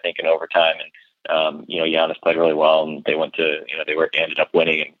quarter, I think, in overtime. And, Giannis played really well, and they ended up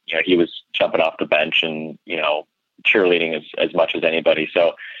winning. And, he was jumping off the bench and, cheerleading as much as anybody.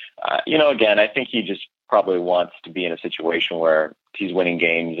 So, again, I think he just probably wants to be in a situation where he's winning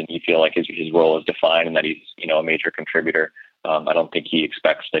games and he feels like his role is defined and that he's, a major contributor. I don't think he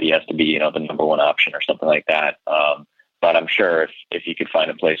expects that he has to be, the number one option or something like that. But I'm sure if he could find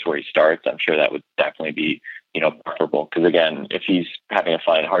a place where he starts, I'm sure that would definitely be, preferable. Because again, if he's having a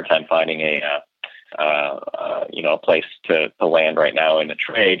hard time finding a place to land right now in the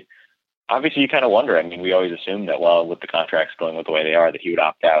trade, obviously you kind of wonder. I mean, we always assume that, with the contracts going with the way they are, that he would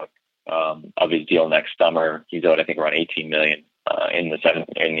opt out of his deal next summer. He's owed, I think, around $18 million in the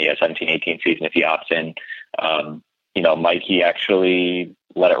 17-18 season if he opts in. Might he actually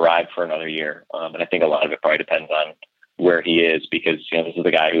let it ride for another year? And I think a lot of it probably depends on where he is, because this is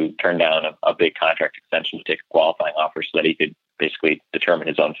the guy who turned down a big contract extension to take a qualifying offer so that he could basically determine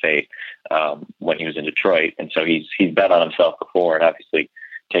his own fate when he was in Detroit. And so he's bet on himself before, and obviously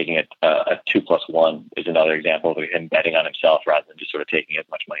taking a 2+1 is another example of him betting on himself rather than just sort of taking as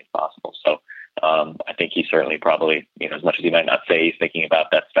much money as possible. So I think he certainly probably, as much as he might not say he's thinking about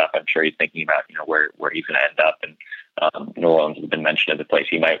that stuff, I'm sure he's thinking about, where he's going to end up. And New Orleans has been mentioned as a place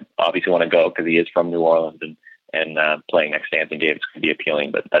he might obviously want to go because he is from New Orleans, and and playing next to Anthony Davis could be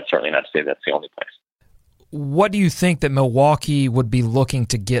appealing, but that's certainly not to say that's the only place. What do you think that Milwaukee would be looking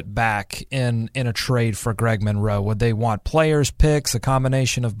to get back in a trade for Greg Monroe? Would they want players, picks, a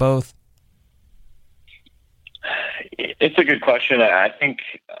combination of both? It's a good question. I think,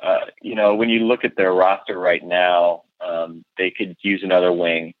 when you look at their roster right now, they could use another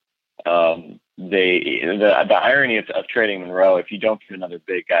wing. The irony of trading Monroe, if you don't get another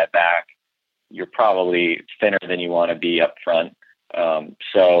big guy back, you're probably thinner than you want to be up front.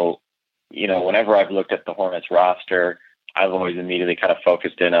 Whenever I've looked at the Hornets roster, I've always immediately kind of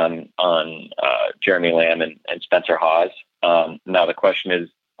focused in on Jeremy Lamb and Spencer Hawes. Now the question is,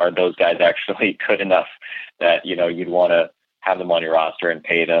 are those guys actually good enough that, you'd want to have them on your roster and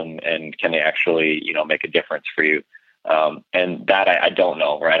pay them, and can they actually, make a difference for you? And that I don't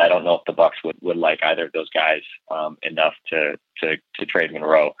know, right? I don't know if the Bucks would like either of those guys enough to trade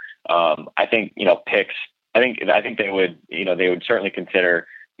Monroe. I think, picks, I think they would certainly consider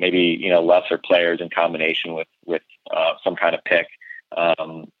maybe, lesser players in combination with some kind of pick.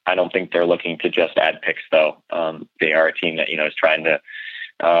 I don't think they're looking to just add picks though. They are a team that, is trying to,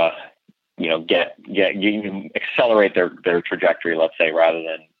 accelerate their trajectory, let's say, rather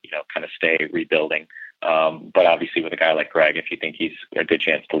than, kind of stay rebuilding. But obviously with a guy like Greg, if you think he's a good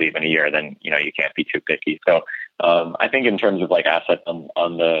chance to leave in a year, then, you can't be too picky. So, I think in terms of like assets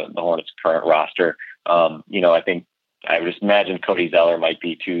on the Hornets current roster, I think I would just imagine Cody Zeller might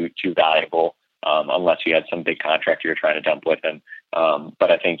be too valuable, unless you had some big contract you're trying to dump with him.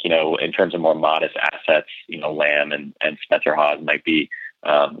 But I think, in terms of more modest assets, Lamb and Spencer Hawes might be,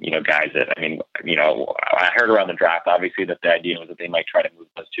 guys that, I heard around the draft, obviously, that the idea was that they might try to move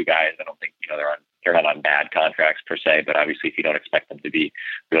those two guys. I don't think, they're not on bad contracts per se, but obviously if you don't expect them to be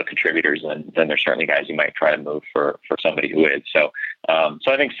real contributors, then there's certainly guys you might try to move for somebody who is. So I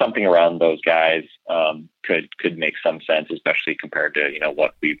think something around those guys, could make some sense, especially compared to,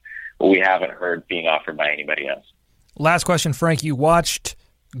 what we haven't heard being offered by anybody else. Last question, Frank. You watched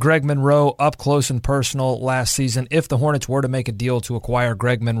Greg Monroe up close and personal last season. If the Hornets were to make a deal to acquire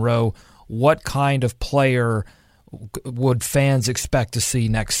Greg Monroe, what kind of player would fans expect to see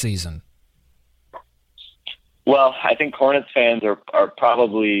next season? Well, I think Hornets fans are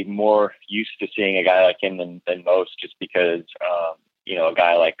probably more used to seeing a guy like him than most, just because, a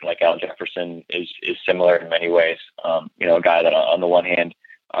guy like Al Jefferson is similar in many ways. A guy that on the one hand,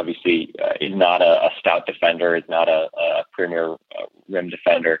 obviously, is not a stout defender, is not a premier rim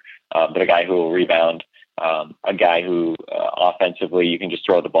defender, but a guy who will rebound, a guy who offensively you can just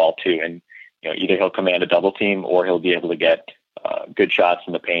throw the ball to, and either he'll command a double team or he'll be able to get good shots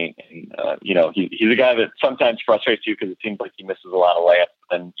in the paint. And he's a guy that sometimes frustrates you because it seems like he misses a lot of layups.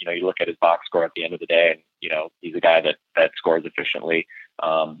 But then you look at his box score at the end of the day, and he's a guy that scores efficiently.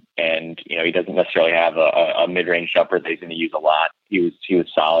 And he doesn't necessarily have a mid-range jumper that he's going to use a lot. He was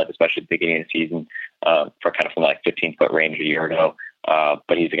solid, especially at the beginning of the season, from like 15-foot range a year ago.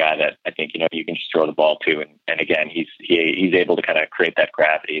 But he's a guy that I think you can just throw the ball to, and again he's able to kind of create that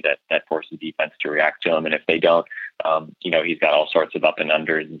gravity that forces defense to react to him. And if they don't, he's got all sorts of up and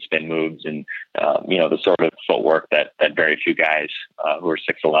unders and spin moves, and the sort of footwork that very few guys who are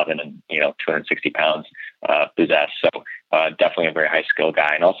 6'11" and 260 pounds possess. So definitely a very high skill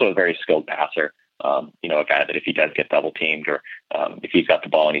guy, and also a very skilled passer. A guy that if he does get double teamed, or if he's got the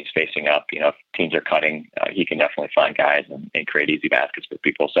ball and he's facing up, if teams are cutting, he can definitely find guys and create easy baskets for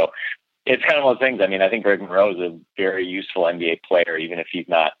people. So it's kind of one of those things. I think Greg Monroe is a very useful NBA player, even if he's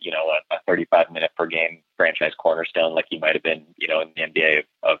not, a 35-minute per game franchise cornerstone like he might have been, in the NBA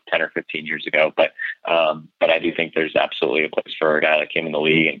of 10 or 15 years ago. But I do think there's absolutely a place for a guy like him in the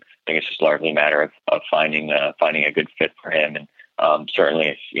league, and I think it's just largely a matter of finding a good fit for him. And certainly,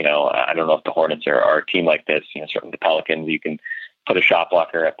 if I don't know if the Hornets are a team like this. Certainly the Pelicans, you can put a shot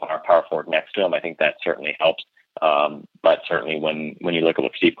blocker at power forward next to him. I think that certainly helps. But certainly when you look at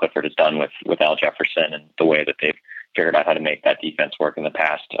what Steve Clifford has done with Al Jefferson and the way that they've figured out how to make that defense work in the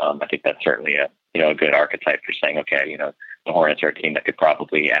past, I think that's certainly a good archetype for saying, okay, the Hornets are a team that could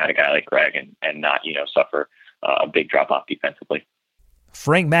probably add a guy like Greg and not suffer a big drop off defensively.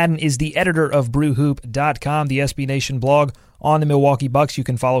 Frank Madden is the editor of BrewHoop.com, the SB Nation blog on the Milwaukee Bucks. You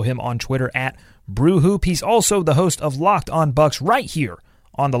can follow him on Twitter at BrewHoop. He's also the host of Locked On Bucks right here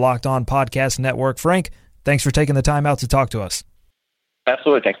on the Locked On Podcast Network. Frank, thanks for taking the time out to talk to us.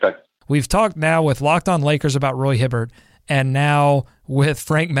 Absolutely. Thanks, Doug. We've talked now with Locked On Lakers about Roy Hibbert, and now with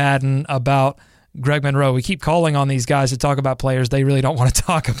Frank Madden about Greg Monroe. We keep calling on these guys to talk about players they really don't want to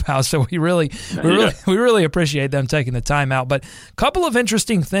talk about, so we really appreciate them taking the time out. But a couple of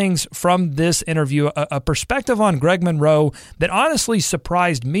interesting things from this interview, a perspective on Greg Monroe that honestly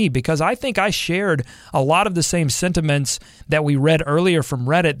surprised me, because I think I shared a lot of the same sentiments that we read earlier from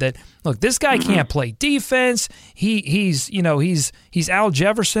Reddit, that, look, this guy can't play defense. He's Al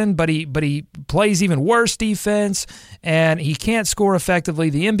Jefferson, but he plays even worse defense, and he can't score effectively.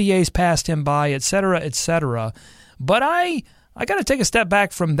 The NBA's passed him by, et cetera, et cetera. But I got to take a step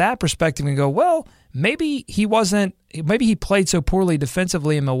back from that perspective and go, well, maybe he played so poorly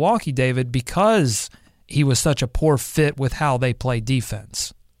defensively in Milwaukee, David, because he was such a poor fit with how they play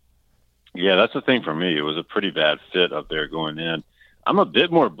defense. Yeah, that's the thing for me. It was a pretty bad fit up there going in. I'm a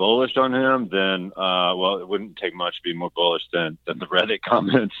bit more bullish on him than, it wouldn't take much to be more bullish than the Reddit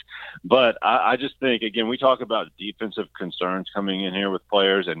comments. But I just think, again, we talk about defensive concerns coming in here with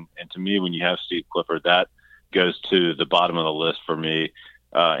players. And to me, when you have Steve Clifford, that goes to the bottom of the list for me.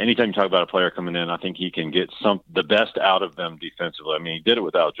 Anytime you talk about a player coming in, I think he can get the best out of them defensively. I mean, he did it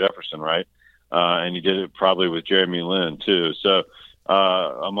with Al Jefferson, right? And he did it probably with Jeremy Lin, too. So,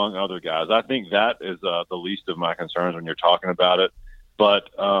 among other guys, I think that is the least of my concerns when you're talking about it. But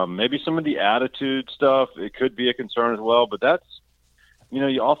maybe some of the attitude stuff, it could be a concern as well. But that's, you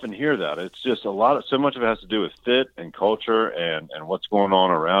often hear that. It's just so much of it has to do with fit and culture and what's going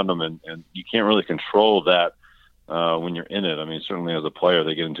on around them. And you can't really control that when you're in it. I mean, certainly as a player,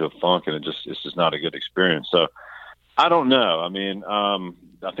 they get into a funk and it's just not a good experience. So I don't know. I mean,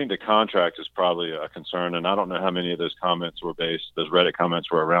 I think the contract is probably a concern. And I don't know how many of those comments were those Reddit comments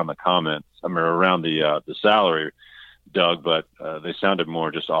were around the comments. I mean, around the salary, Doug, but they sounded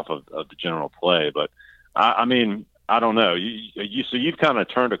more just off of the general play. But I mean, I don't know. So you've kind of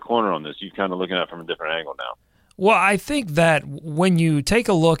turned a corner on this. You're kind of looking at it from a different angle now. Well, I think that when you take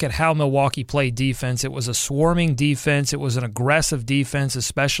a look at how Milwaukee played defense, it was a swarming defense. It was an aggressive defense,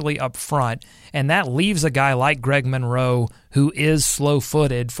 especially up front, and that leaves a guy like Greg Monroe, who is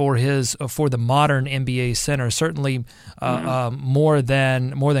slow-footed for the modern NBA center, certainly more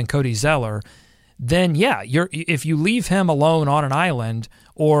than Cody Zeller. Then, yeah, if you leave him alone on an island,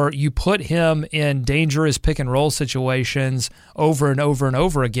 or you put him in dangerous pick-and-roll situations over and over and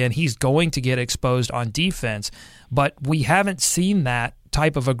over again, he's going to get exposed on defense. But we haven't seen that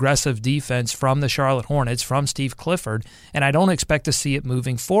type of aggressive defense from the Charlotte Hornets, from Steve Clifford, and I don't expect to see it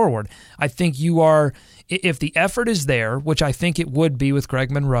moving forward. I think if the effort is there, which I think it would be with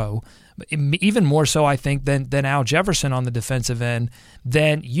Greg Monroe, even more so, I think, than Al Jefferson on the defensive end,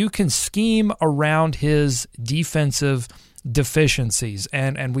 then you can scheme around his defensive deficiencies.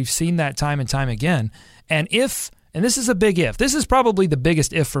 And we've seen that time and time again. And this is a big if, this is probably the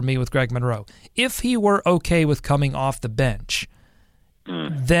biggest if for me with Greg Monroe, if he were okay with coming off the bench,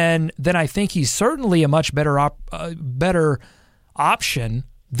 then I think he's certainly a much better option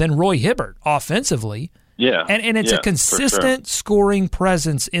than Roy Hibbert offensively. Yeah, and it's a consistent scoring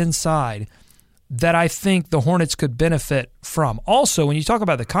presence inside that I think the Hornets could benefit from. Also, when you talk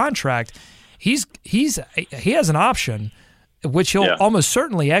about the contract, he has an option which he'll almost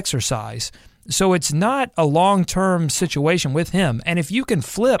certainly exercise. So it's not a long-term situation with him. And if you can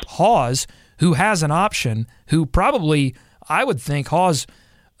flip Hawes, who has an option, who probably, I would think Hawes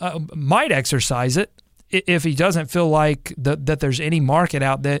might exercise it if he doesn't feel like that there's any market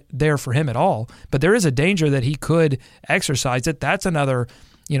out there for him at all. But there is a danger that he could exercise it. That's another,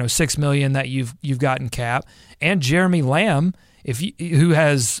 $6 million that you've got in cap. And Jeremy Lamb, who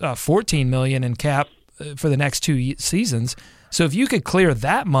has $14 million in cap for the next 2 seasons. So if you could clear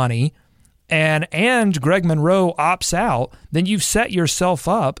that money and Greg Monroe opts out, then you've set yourself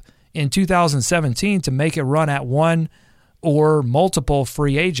up in 2017 to make a run at one or multiple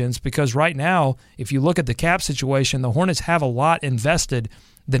free agents, because right now, if you look at the cap situation, the Hornets have a lot invested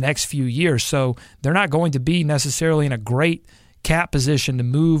the next few years. So they're not going to be necessarily in a great cap position to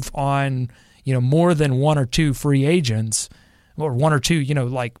move on, more than one or two free agents, or one or two,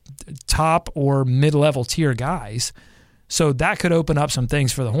 like top or mid-level tier guys. So that could open up some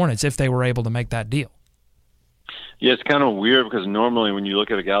things for the Hornets if they were able to make that deal. Yeah, it's kind of weird because normally when you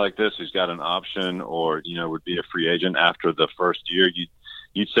look at a guy like this who's got an option or, would be a free agent after the first year,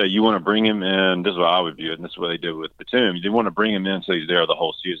 you'd say you want to bring him in. This is what I would view it, and this is what they did with Batum. You want to bring him in so he's there the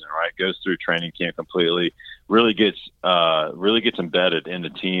whole season, right? Goes through training camp completely, really gets embedded in the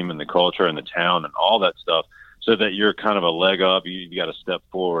team and the culture and the town and all that stuff, so that you're kind of a leg up. You got to step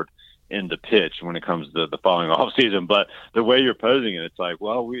forward in the pitch when it comes to the following off season. But the way you're posing it, it's like,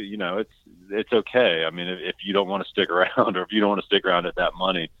 well, it's okay. I mean, if you don't want to stick around, or if you don't want to stick around at that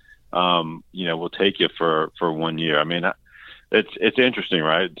money, we'll take you for 1 year. I mean, it's interesting,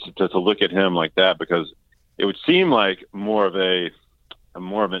 right, to look at him like that, because it would seem like more of an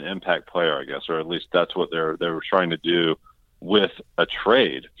impact player, I guess, or at least that's what they were trying to do with a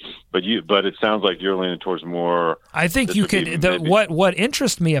trade. But it sounds like you're leaning towards more. I think you could. What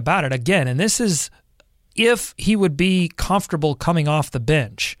interests me about it, again, and this is if he would be comfortable coming off the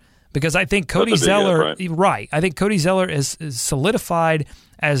bench, because I think Cody Zeller, right? I think Cody Zeller is solidified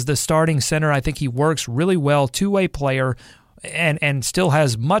as the starting center. I think he works really well, two-way player, and still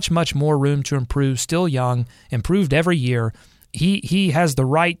has much more room to improve. Still young, improved every year. He has the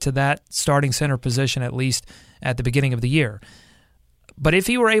right to that starting center position, at least at the beginning of the year. But if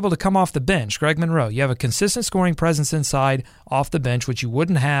he were able to come off the bench, Greg Monroe, you have a consistent scoring presence inside off the bench, which you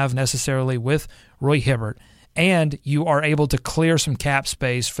wouldn't have necessarily with Roy Hibbert, and you are able to clear some cap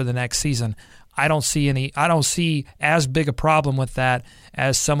space for the next season. I don't see as big a problem with that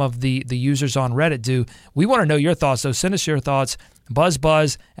as some of the users on Reddit do. We want to know your thoughts, so send us your thoughts.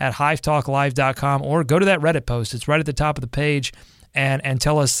 BuzzBuzz@HiveTalkLive.com, or go to that Reddit post. It's right at the top of the page, and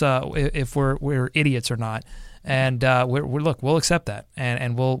tell us if we're idiots or not. And we'll accept that,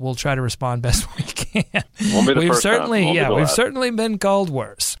 and we'll try to respond best we can. We've certainly been called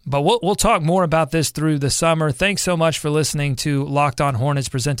worse, but we'll talk more about this through the summer. Thanks so much for listening to Locked On Hornets,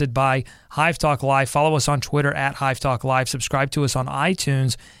 presented by Hive Talk Live. Follow us on Twitter @Hive Talk Live. Subscribe to us on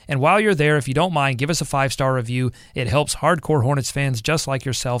iTunes, and while you're there, if you don't mind, give us a 5-star review. It helps hardcore Hornets fans just like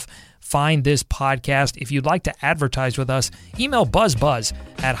yourself find this podcast. If you'd like to advertise with us, email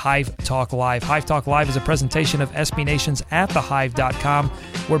buzzbuzz@Hive Talk Live. Hive Talk Live is a presentation of SB Nations at thehive.com.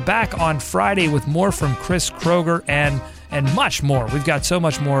 We're back on Friday with more from Chris Kroger and much more. We've got so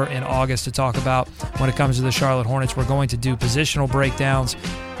much more in August to talk about when it comes to the Charlotte Hornets. We're going to do positional breakdowns,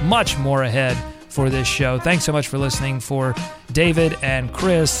 much more ahead for this show. Thanks so much for listening. For David and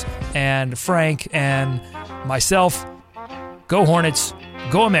Chris and Frank and myself, go Hornets,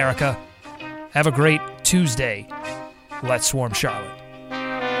 go America. Have a great Tuesday. Let's swarm Charlotte.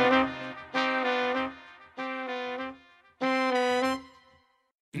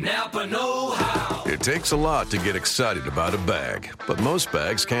 Napa know-how. It takes a lot to get excited about a bag, but most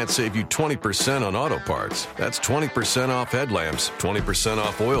bags can't save you 20% on auto parts. That's 20% off headlamps, 20%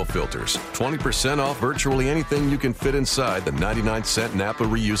 off oil filters, 20% off virtually anything you can fit inside the 99-cent Napa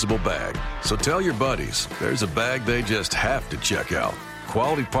reusable bag. So tell your buddies, there's a bag they just have to check out.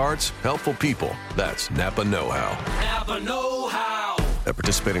 Quality parts, helpful people. That's Napa know-how. Napa know-how. At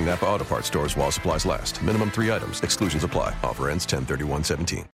participating Napa Auto Parts stores while supplies last. Minimum 3 items. Exclusions apply. Offer ends 10/31/17.